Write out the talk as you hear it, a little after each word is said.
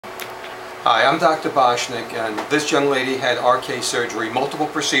Hi, I'm Dr. Boschnick, and this young lady had RK surgery, multiple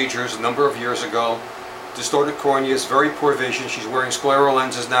procedures a number of years ago, distorted corneas, very poor vision. She's wearing scleral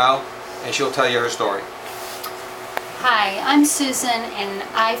lenses now, and she'll tell you her story. Hi, I'm Susan, and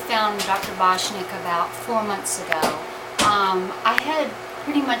I found Dr. Boschnick about 4 months ago. I had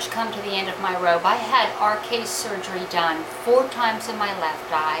pretty much come to the end of my rope. I had RK surgery done 4 times in my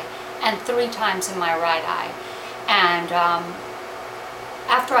left eye and 3 times in my right eye. And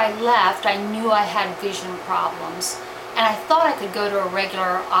after I left, I knew I had vision problems. And I thought I could go to a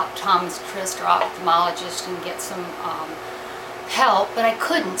regular optometrist or ophthalmologist and get some help, but I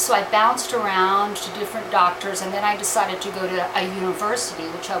couldn't. So I bounced around to different doctors, and then I decided to go to a university,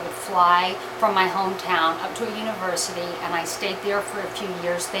 which I would fly from my hometown up to a university, and I stayed there for a few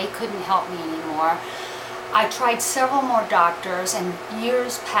years. They couldn't help me anymore. I tried several more doctors, and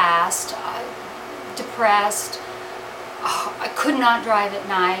years passed, depressed. I could not drive at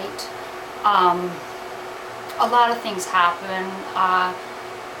night. A lot of things happen.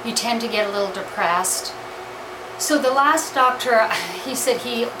 You tend to get a little depressed. So the last doctor, he said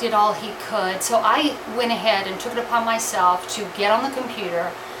he did all he could. So I went ahead and took it upon myself to get on the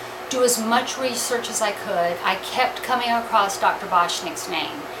computer, do as much research as I could. I kept coming across Dr. Boschnick's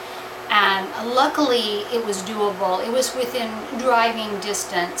name. And luckily it was doable. It was within driving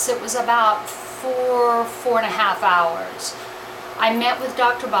distance. It was about 4.5 hours. I met with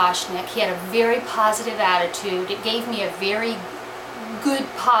Dr. Boschnick. He had a very positive attitude. It gave me a very good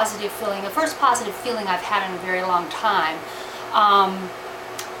positive feeling, the first positive feeling I've had in a very long time.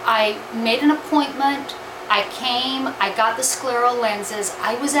 I made an appointment. I came, I got the scleral lenses.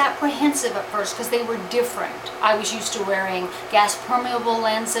 I was apprehensive at first because they were different. I was used to wearing gas permeable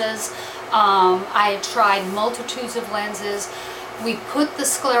lenses. I had tried multitudes of lenses. We put the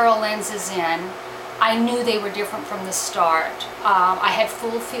scleral lenses in. I knew they were different from the start. I had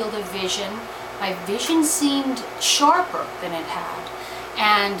full field of vision. My vision seemed sharper than it had.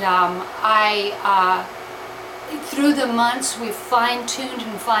 And through the months, we've fine-tuned,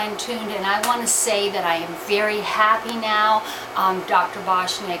 and I want to say that I am very happy now. Dr.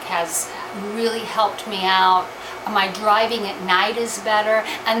 Boschnick has really helped me out. My driving at night is better,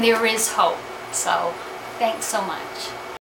 and there is hope. So, thanks so much.